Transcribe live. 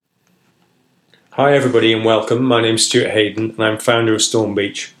Hi everybody and welcome. My name's Stuart Hayden and I'm founder of Storm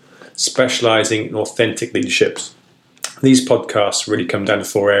Beach, specialising in authentic leaderships. These podcasts really come down to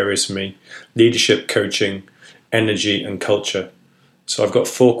 4 areas for me: leadership, coaching, energy and culture. So I've got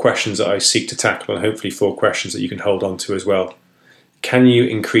 4 questions that I seek to tackle, and hopefully 4 questions that you can hold on to as well. Can you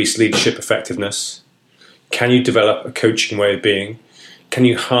increase leadership effectiveness? Can you develop a coaching way of being? Can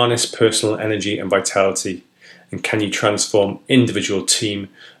you harness personal energy and vitality? And can you transform individual, team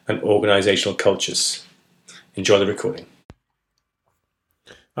and organisational cultures? Enjoy the recording.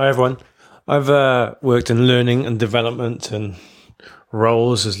 Hi everyone. I've worked in learning and development and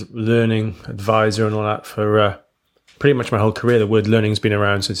roles as learning advisor and all that for pretty much my whole career. The word learning's been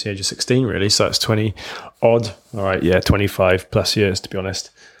around since the age of 16 really, so that's 20 odd, 25 plus years to be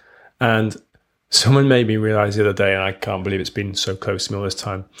honest. And someone made me realise the other day, and I can't believe it's been so close to me all this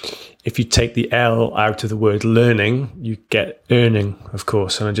time, if you take the L out of the word learning, you get earning, of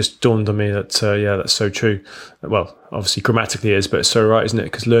course. And it just dawned on me that, that's so true. Well, obviously grammatically it is, but it's so right, isn't it?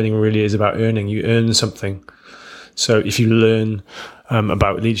 Because learning really is about earning. You earn something. So if you learn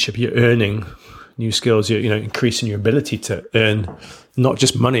about leadership, you're earning new skills. You're increasing your ability to earn not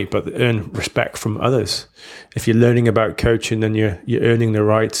just money, but earn respect from others. If you're learning about coaching, then you're earning the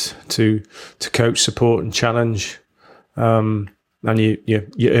right to coach, support, and challenge, and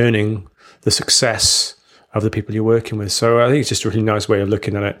you're earning the success of the people you're working with. So I think it's just a really nice way of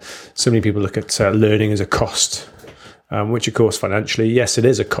looking at it. So many people look at learning as a cost, which of course financially, yes, it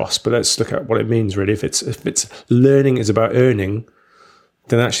is a cost. But let's look at what it means really. If it's learning is about earning,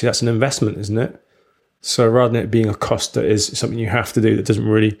 then actually that's an investment, isn't it? So rather than it being a cost that is something you have to do that doesn't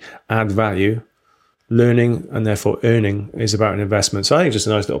really add value, learning and therefore earning is about an investment. So I think it's just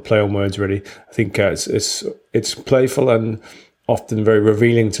a nice little play on words, really. I think it's playful and often very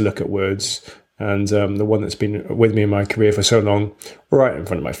revealing to look at words. And the one that's been with me in my career for so long, right in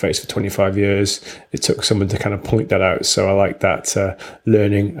front of my face for 25 years, it took someone to kind of point that out. So I like that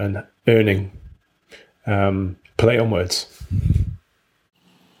learning and earning play on words.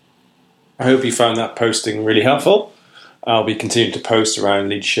 I hope you found that posting really helpful. I'll be continuing to post around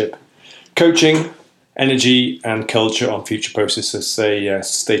leadership, coaching, energy and culture on future posts, so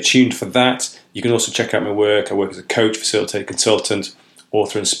stay tuned for that. You can also check out my work. I work as a coach, facilitator, consultant,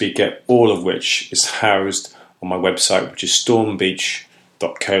 author and speaker, all of which is housed on my website, which is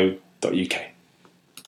stormbeach.co.uk.